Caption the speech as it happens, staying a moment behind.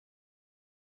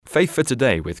Faith for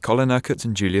Today with Colin Urquhart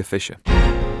and Julia Fisher.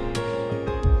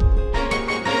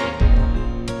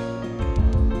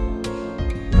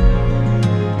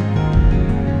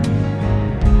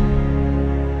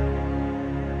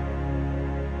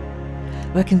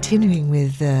 We're continuing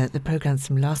with the programmes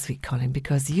from last week, Colin,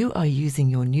 because you are using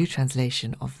your new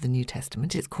translation of the New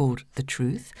Testament. It's called The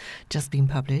Truth, just been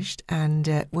published,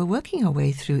 and we're working our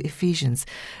way through Ephesians,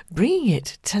 bringing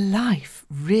it to life,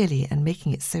 really, and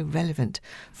making it so relevant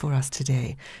for us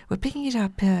today. We're picking it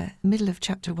up middle of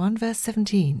chapter 1, verse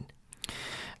 17.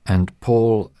 And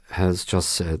Paul has just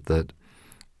said that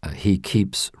he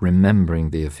keeps remembering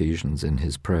the Ephesians in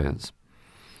his prayers.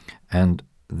 And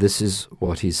this is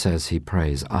what he says he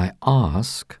prays. I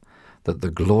ask that the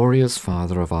glorious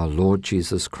Father of our Lord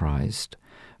Jesus Christ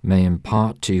may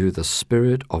impart to you the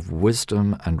spirit of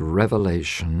wisdom and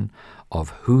revelation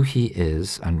of who he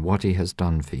is and what he has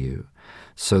done for you,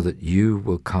 so that you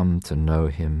will come to know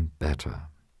him better.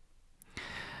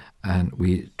 And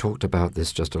we talked about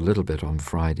this just a little bit on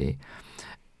Friday,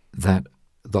 that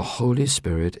the Holy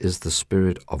Spirit is the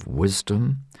spirit of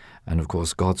wisdom, and of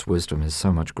course God's wisdom is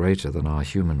so much greater than our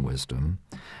human wisdom,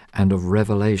 and of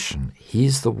revelation.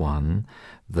 He's the one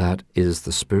that is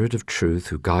the Spirit of truth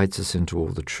who guides us into all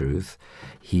the truth.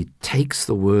 He takes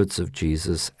the words of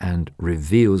Jesus and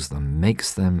reveals them,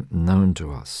 makes them known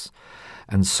to us.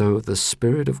 And so the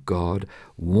Spirit of God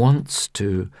wants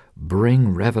to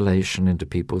bring revelation into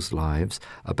people's lives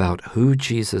about who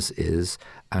Jesus is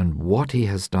and what he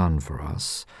has done for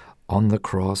us on the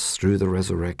cross, through the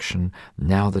resurrection,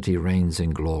 now that he reigns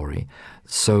in glory,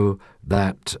 so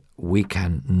that we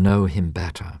can know him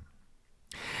better.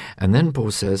 And then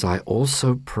Paul says, I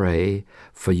also pray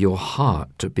for your heart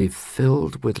to be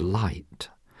filled with light,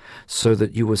 so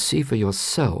that you will see for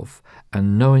yourself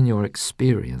and know in your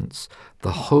experience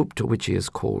the hope to which he has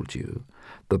called you,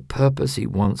 the purpose he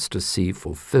wants to see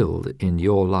fulfilled in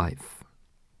your life.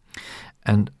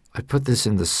 And I put this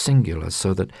in the singular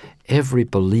so that every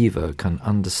believer can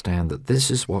understand that this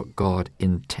is what God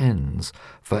intends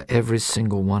for every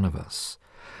single one of us,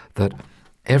 that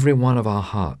every one of our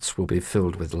hearts will be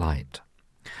filled with light,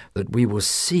 that we will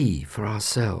see for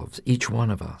ourselves, each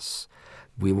one of us.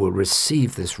 We will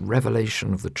receive this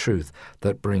revelation of the truth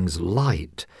that brings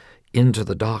light into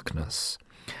the darkness,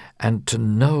 and to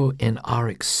know in our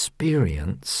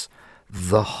experience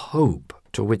the hope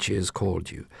to which he has called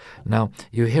you. Now,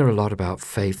 you hear a lot about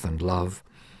faith and love,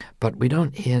 but we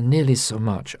don't hear nearly so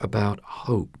much about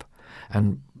hope.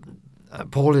 And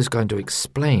Paul is going to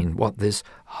explain what this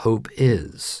hope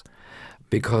is,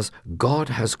 because God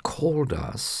has called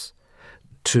us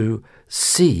to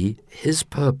see his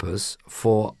purpose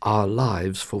for our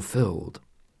lives fulfilled.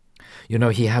 You know,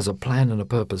 he has a plan and a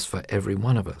purpose for every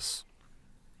one of us.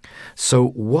 So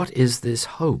what is this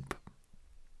hope?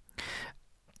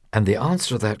 And the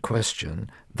answer to that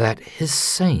question, that his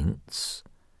saints,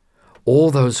 all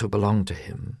those who belong to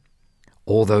him,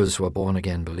 all those who are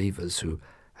born-again believers who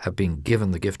have been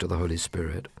given the gift of the Holy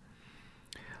Spirit,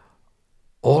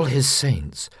 all his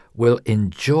saints will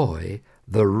enjoy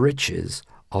the riches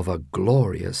of a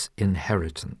glorious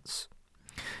inheritance.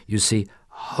 You see,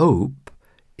 hope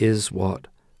is what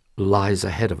lies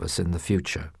ahead of us in the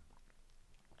future.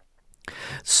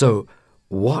 So,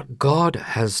 what God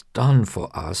has done for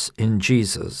us in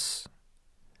Jesus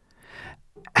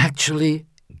actually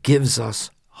gives us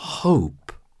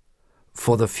hope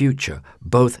for the future,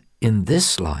 both in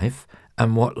this life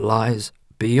and what lies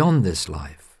beyond this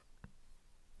life.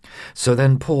 So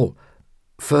then Paul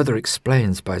further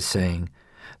explains by saying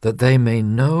that they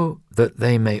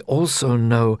may also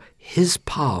know his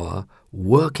power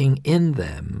working in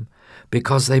them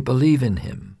because they believe in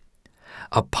him.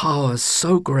 A power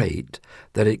so great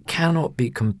that it cannot be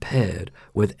compared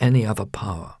with any other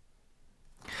power.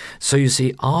 So you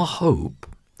see, our hope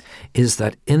is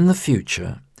that in the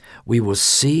future we will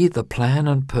see the plan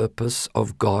and purpose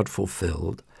of God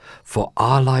fulfilled for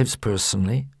our lives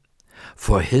personally,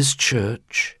 for his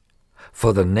church,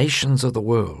 for the nations of the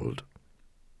world,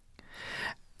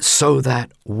 so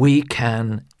that we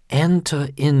can enter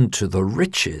into the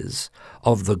riches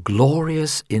of the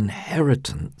glorious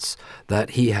inheritance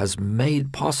that he has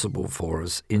made possible for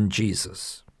us in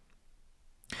Jesus.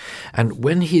 And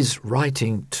when he's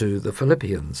writing to the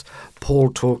Philippians,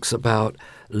 Paul talks about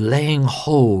laying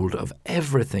hold of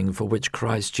everything for which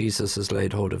Christ Jesus has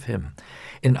laid hold of him.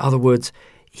 In other words,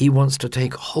 he wants to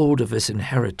take hold of this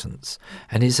inheritance.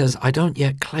 And he says, I don't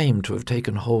yet claim to have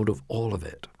taken hold of all of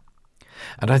it.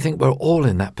 And I think we're all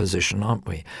in that position, aren't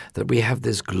we? That we have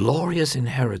this glorious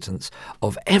inheritance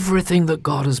of everything that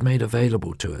God has made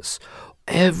available to us.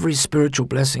 every spiritual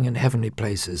blessing in heavenly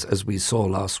places, as we saw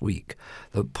last week,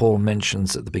 that Paul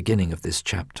mentions at the beginning of this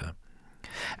chapter.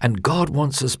 And God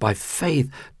wants us by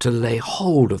faith to lay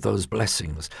hold of those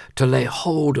blessings, to lay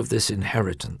hold of this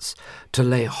inheritance, to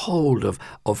lay hold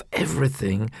of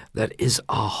everything that is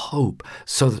our hope,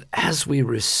 so that as we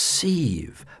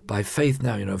receive by faith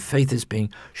now, faith is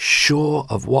being sure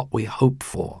of what we hope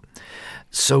for,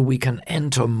 so we can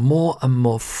enter more and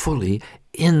more fully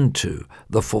into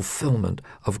the fulfillment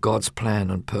of God's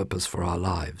plan and purpose for our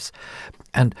lives.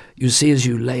 And you see, as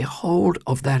you lay hold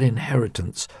of that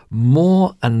inheritance,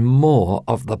 more and more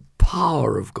of the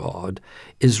power of God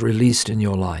is released in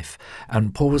your life.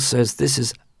 And Paul says this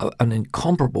is an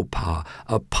incomparable power,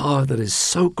 a power that is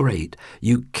so great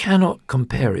you cannot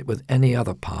compare it with any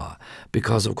other power,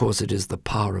 because, of course, it is the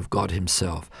power of God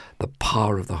himself, the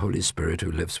power of the Holy Spirit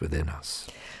who lives within us.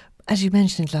 As you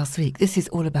mentioned last week, this is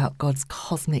all about God's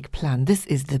cosmic plan. This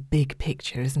is the big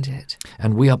picture, isn't it?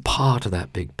 And we are part of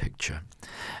that big picture.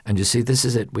 And you see, this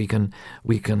is it. We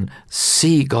can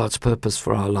see God's purpose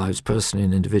for our lives personally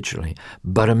and individually,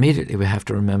 but immediately we have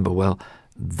to remember, well,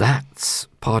 that's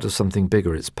part of something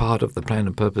bigger. It's part of the plan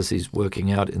and purpose he's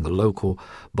working out in the local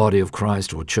body of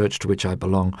Christ or church to which I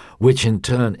belong, which in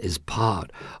turn is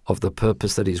part of the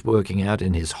purpose that he's working out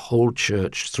in his whole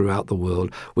church throughout the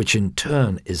world, which in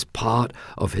turn is part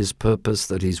of his purpose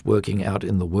that he's working out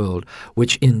in the world,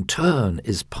 which in turn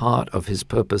is part of his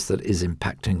purpose that is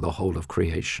impacting the whole of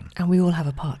creation. And we all have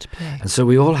a part to play. And so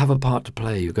we all have a part to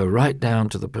play. You go right down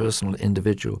to the personal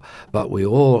individual, but we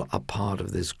all are part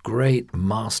of this great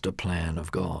master plan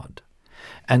of God.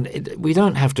 And we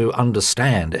don't have to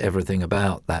understand everything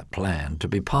about that plan to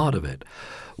be part of it.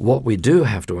 What we do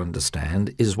have to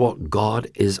understand is what God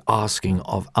is asking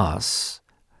of us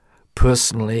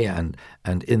personally and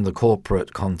in the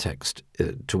corporate context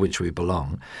to which we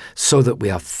belong, so that we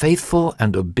are faithful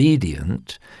and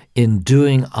obedient in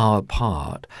doing our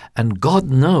part. And God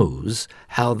knows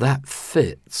how that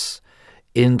fits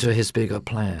into his bigger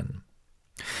plan.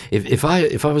 If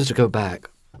I was to go back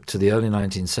to the early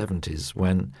 1970s,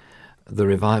 when the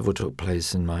revival took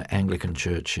place in my Anglican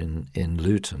church in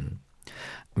Luton,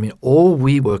 I mean, all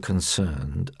we were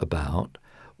concerned about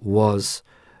was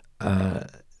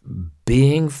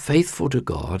being faithful to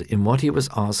God in what he was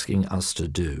asking us to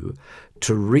do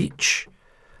to reach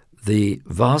the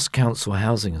vast council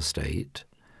housing estate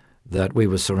that we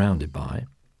were surrounded by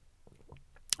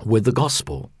with the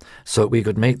gospel, so we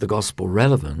could make the gospel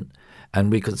relevant and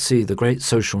we could see the great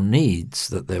social needs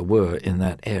that there were in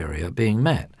that area being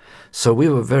met. So we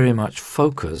were very much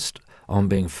focused on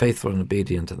being faithful and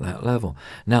obedient at that level.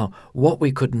 Now, what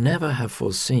we could never have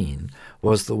foreseen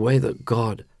was the way that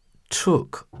God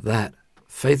took that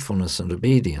faithfulness and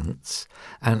obedience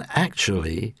and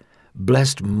actually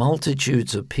blessed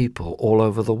multitudes of people all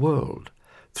over the world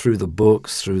through the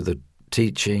books, through the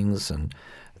teachings, and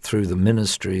through the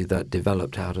ministry that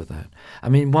developed out of that. I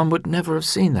mean, one would never have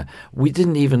seen that. We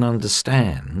didn't even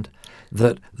understand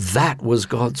that that was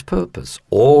God's purpose.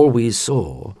 All we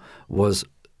saw was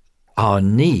our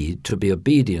need to be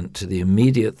obedient to the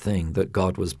immediate thing that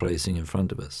God was placing in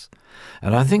front of us.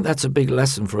 And I think that's a big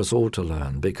lesson for us all to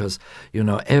learn, because,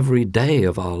 every day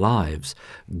of our lives,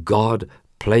 God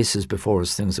places before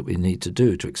us things that we need to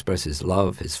do to express his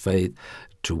love, his faith,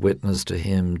 to witness to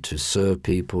him, to serve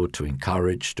people, to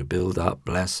encourage, to build up,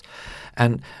 bless.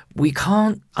 And we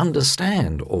can't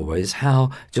understand always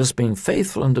how just being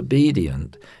faithful and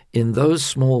obedient in those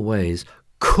small ways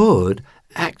could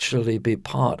actually be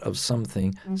part of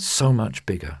something so much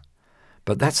bigger.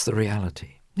 But that's the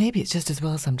reality. Maybe it's just as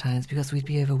well sometimes, because we'd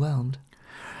be overwhelmed.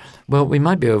 Well, we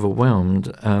might be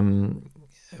overwhelmed.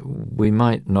 We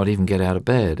might not even get out of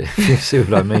bed, if you see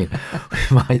what I mean.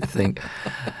 We might think,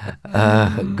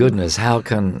 goodness, how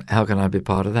can I be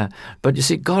part of that? But you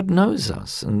see, God knows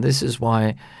us, and this is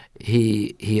why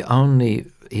he only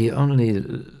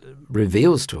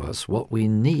reveals to us what we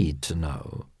need to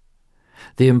know.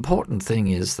 The important thing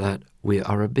is that we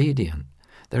are obedient.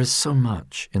 There is so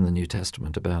much in the New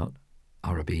Testament about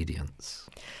our obedience.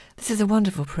 This is a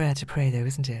wonderful prayer to pray, though,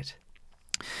 isn't it?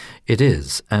 It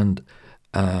is, and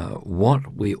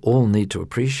what we all need to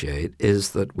appreciate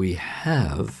is that we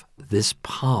have this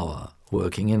power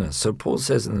working in us. So Paul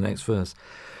says in the next verse,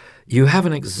 you have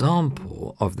an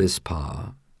example of this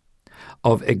power,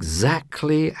 of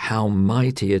exactly how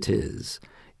mighty it is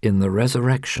in the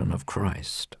resurrection of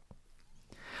Christ.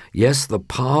 Yes, the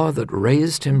power that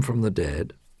raised him from the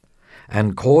dead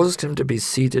and caused him to be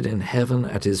seated in heaven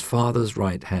at his Father's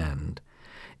right hand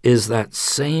is that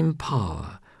same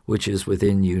power which is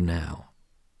within you now.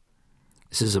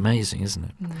 This is amazing, isn't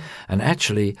it? And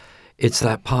actually, It's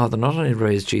that power that not only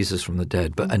raised Jesus from the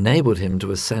dead, but enabled him to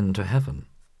ascend to heaven.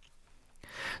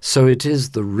 So it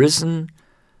is the risen,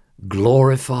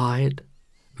 glorified,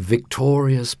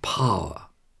 victorious power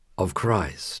of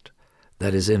Christ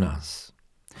that is in us.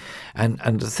 And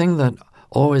the thing that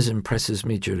always impresses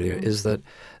me, Julia, is that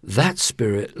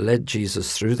Spirit led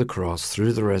Jesus through the cross,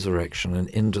 through the resurrection, and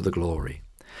into the glory.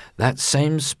 That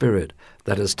same Spirit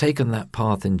that has taken that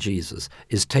path in Jesus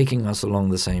is taking us along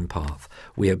the same path.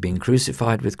 We have been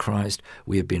crucified with Christ,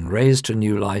 we have been raised to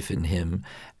new life in him,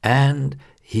 and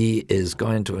he is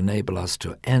going to enable us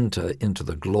to enter into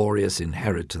the glorious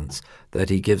inheritance that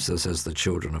he gives us as the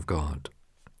children of God.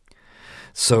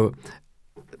 So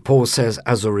Paul says,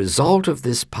 as a result of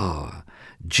this power,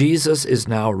 Jesus is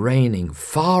now reigning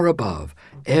far above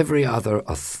every other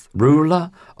ruler,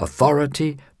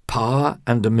 authority, power,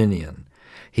 and dominion.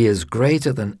 He is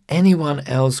greater than anyone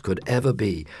else could ever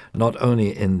be, not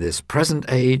only in this present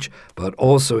age, but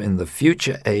also in the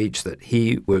future age that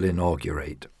he will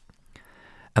inaugurate.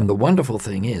 And the wonderful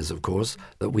thing is, of course,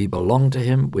 that we belong to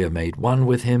him, we are made one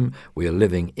with him, we are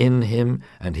living in him,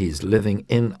 and he's living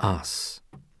in us.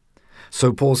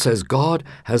 So Paul says God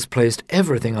has placed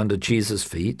everything under Jesus'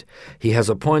 feet. He has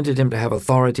appointed him to have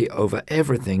authority over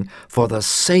everything for the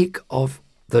sake of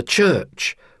the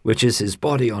church, which is his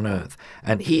body on earth.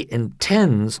 And he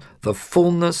intends the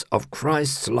fullness of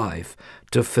Christ's life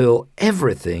to fill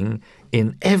everything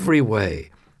in every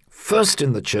way, first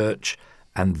in the church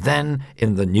and then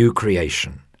in the new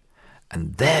creation.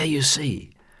 And there you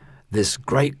see this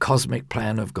great cosmic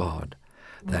plan of God,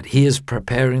 that he is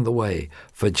preparing the way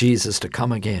for Jesus to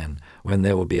come again when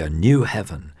there will be a new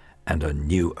heaven and a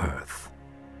new earth.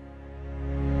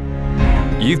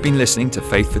 You've been listening to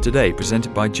Faith for Today,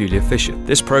 presented by Julia Fisher.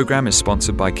 This program is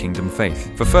sponsored by Kingdom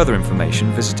Faith. For further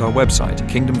information, visit our website,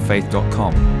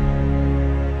 kingdomfaith.com.